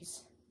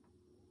eggs?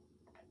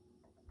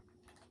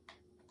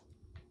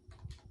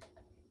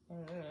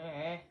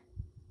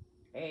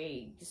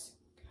 Eggs.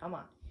 Come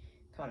on.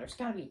 Come on, there's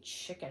gotta be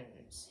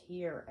chickens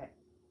here at...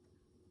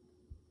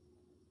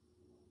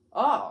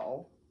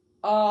 Oh.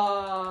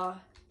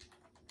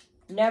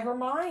 Never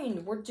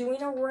mind. We're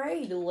doing a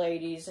raid,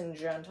 ladies and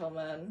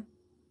gentlemen.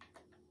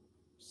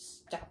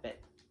 Stop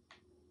it.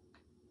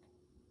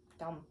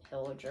 Dumb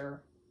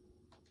pillager.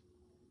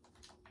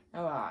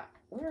 Alright,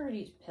 where are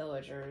these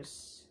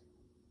pillagers?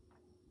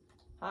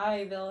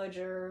 Hi,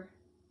 villager.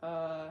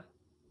 Well,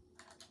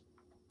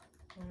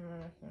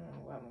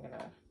 I'm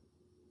gonna...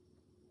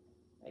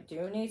 I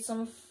do need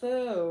some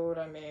food,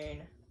 I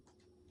mean...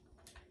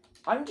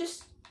 I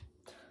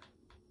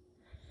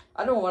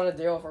don't want to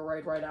deal with a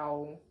raid right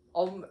now.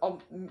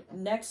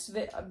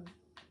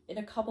 In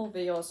a couple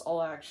videos,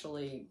 I'll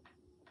actually...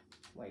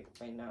 Wait,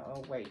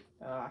 no, wait,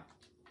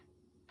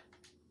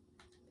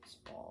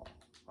 baseball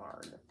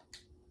hard.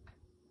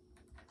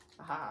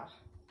 Aha.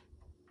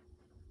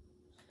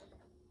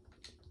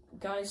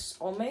 Guys,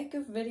 I'll make a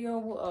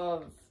video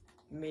of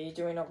me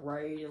doing a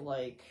raid,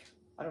 like,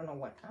 I don't know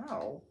what,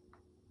 ow.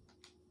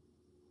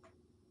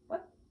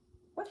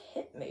 What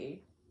hit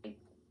me?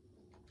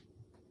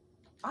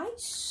 I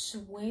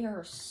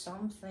swear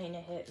something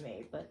hit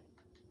me, but...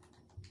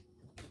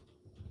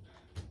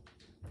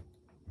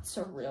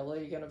 So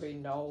really gonna be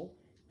no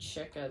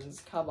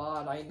chickens? Come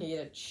on, I need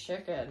a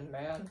chicken,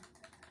 man.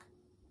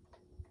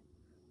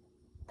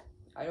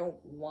 I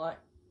don't want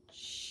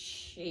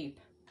sheep.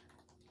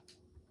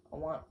 I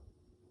want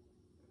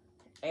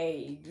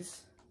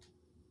eggs.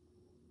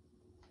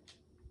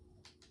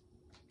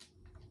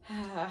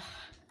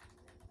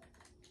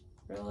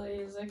 Really?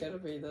 Is it gonna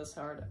be this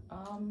hard?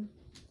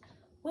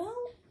 Well,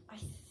 I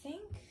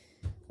think...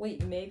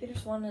 Wait, maybe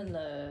there's one in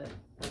the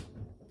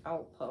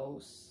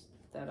outpost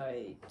that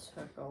I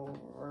took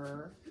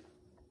over.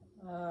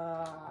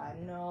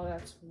 No,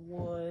 that's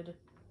wood.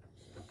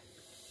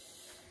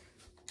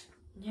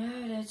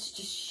 No, that's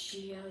just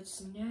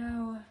shields.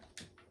 No.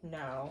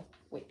 No.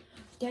 Wait,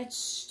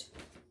 that's...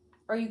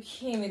 Are you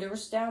kidding me? There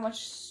was that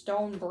much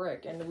stone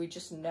brick and we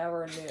just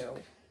never knew.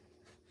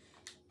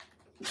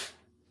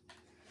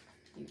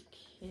 You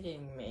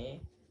kidding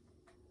me?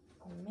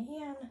 Oh,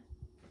 man.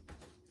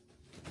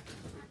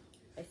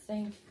 I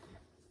think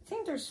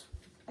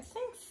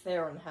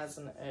Theron has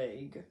an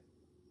egg.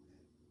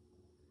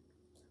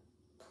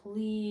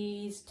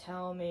 Please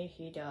tell me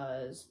he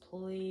does.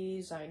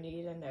 Please, I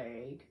need an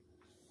egg.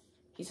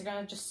 He's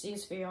gonna just see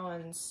his video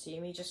and see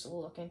me just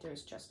looking through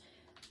his chest.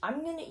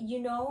 I'm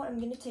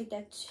gonna take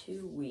that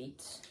 2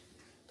 wheat.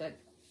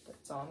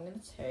 That's all I'm gonna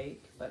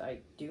take, but I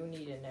do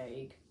need an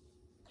egg.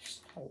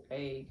 There's no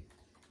egg.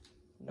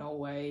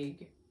 No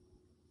egg.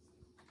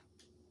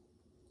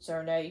 Is there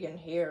an egg in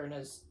here in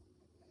his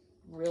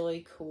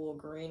really cool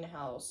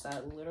greenhouse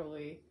that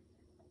literally...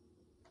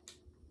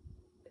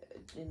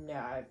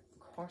 Nah, of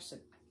course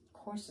it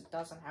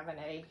doesn't have an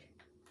egg.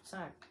 It's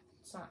not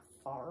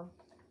farm.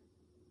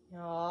 You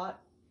know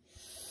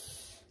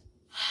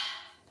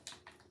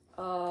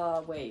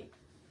what?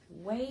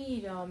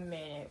 Wait a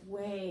minute.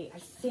 Wait, I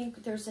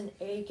think there's an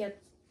egg at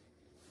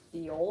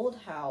the old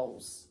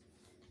house.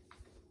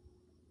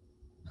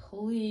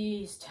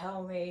 Please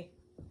tell me,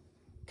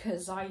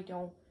 because I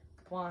don't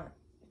want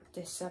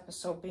this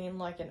episode being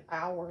like an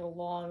hour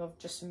long of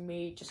just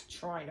me just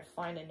trying to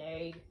find an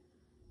egg.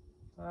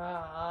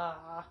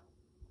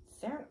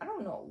 Theron, I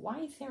don't know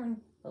why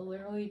Theron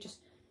literally just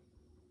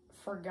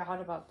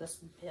forgot about this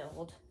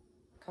build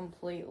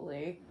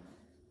completely.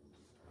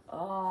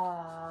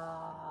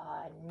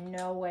 No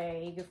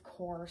egg, of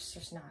course,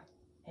 there's not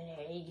an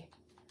egg.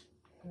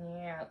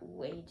 Yeah,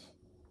 wait.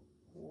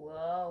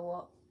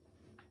 Whoa.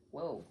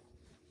 Whoa.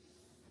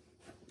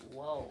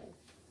 Whoa.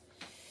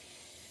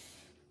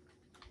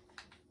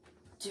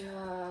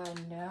 Duh,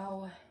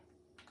 no.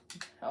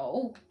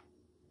 No.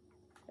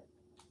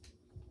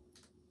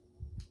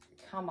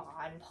 Come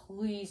on,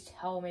 please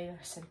tell me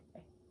there's an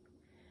egg.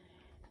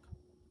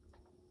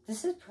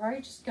 This is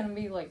probably just gonna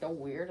be like the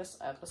weirdest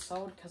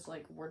episode because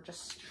like we're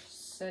just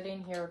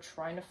sitting here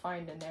trying to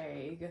find an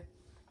egg.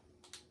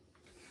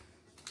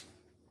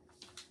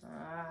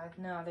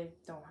 No, they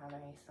don't have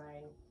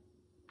anything.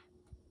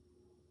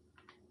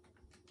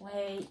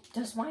 Wait,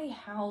 does my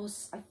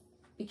house,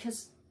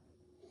 because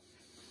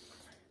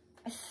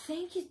I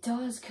think it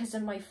does, because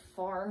in my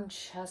farm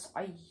chest,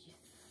 I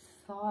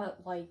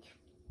thought, like,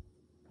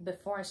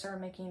 before I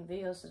started making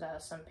videos at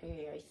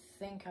SMP, I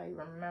think I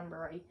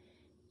remember I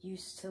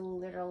used to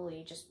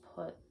literally just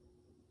put,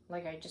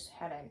 like, I just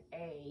had an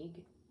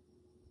egg.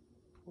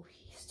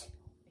 Please do.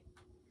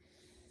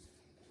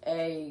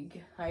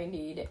 Egg. I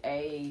need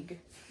egg.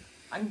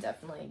 I'm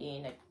definitely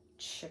needing a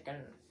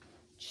chicken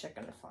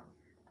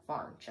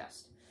farm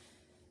chest.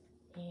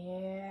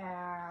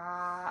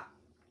 Yeah.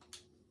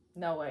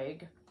 No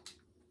egg.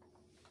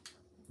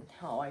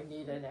 No, I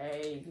need an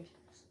egg.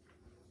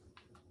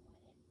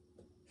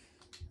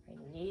 I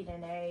need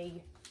an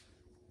egg.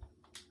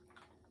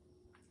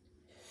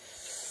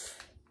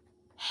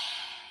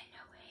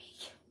 No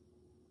egg.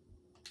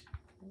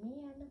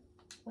 Man,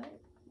 when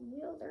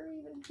will there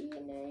even be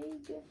an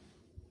egg?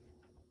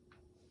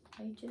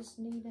 I just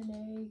need an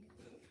egg.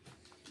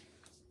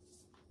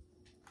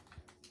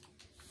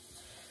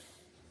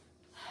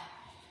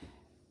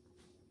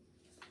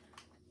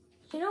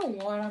 You know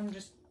what? I'm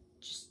just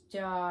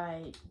you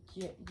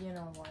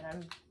know what?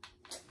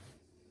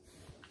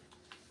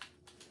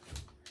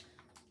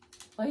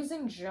 Ladies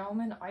and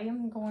gentlemen, I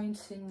am going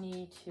to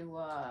need to,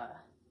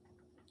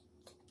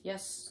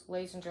 yes,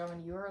 ladies and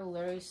gentlemen, you are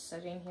literally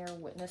sitting here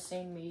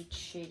witnessing me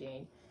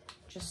cheating.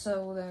 Just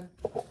so then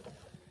I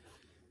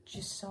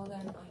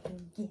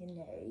can get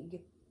an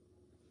egg.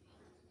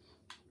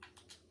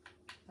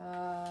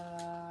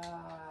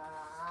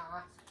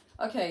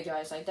 Okay,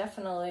 guys, I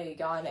definitely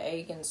got an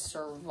egg in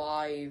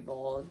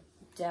survival.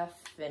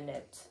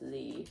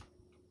 Definitely.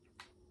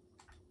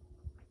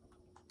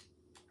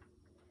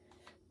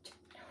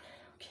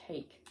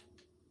 Cake.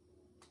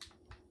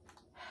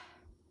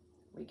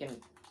 We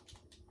can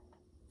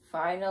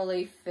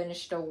finally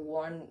finish the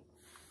one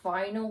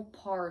final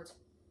part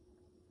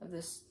of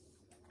this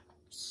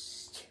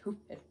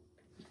stupid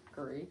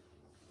bakery.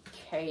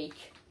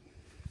 Cake.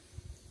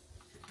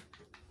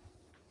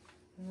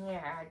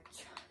 Yeah,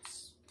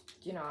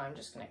 you know, I'm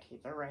just gonna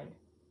keep the rain.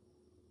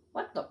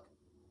 What the?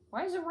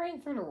 Why is it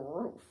raining through the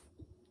roof?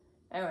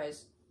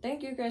 Anyways,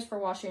 thank you guys for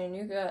watching, and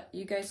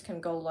you guys can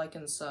go like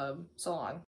and sub. So long.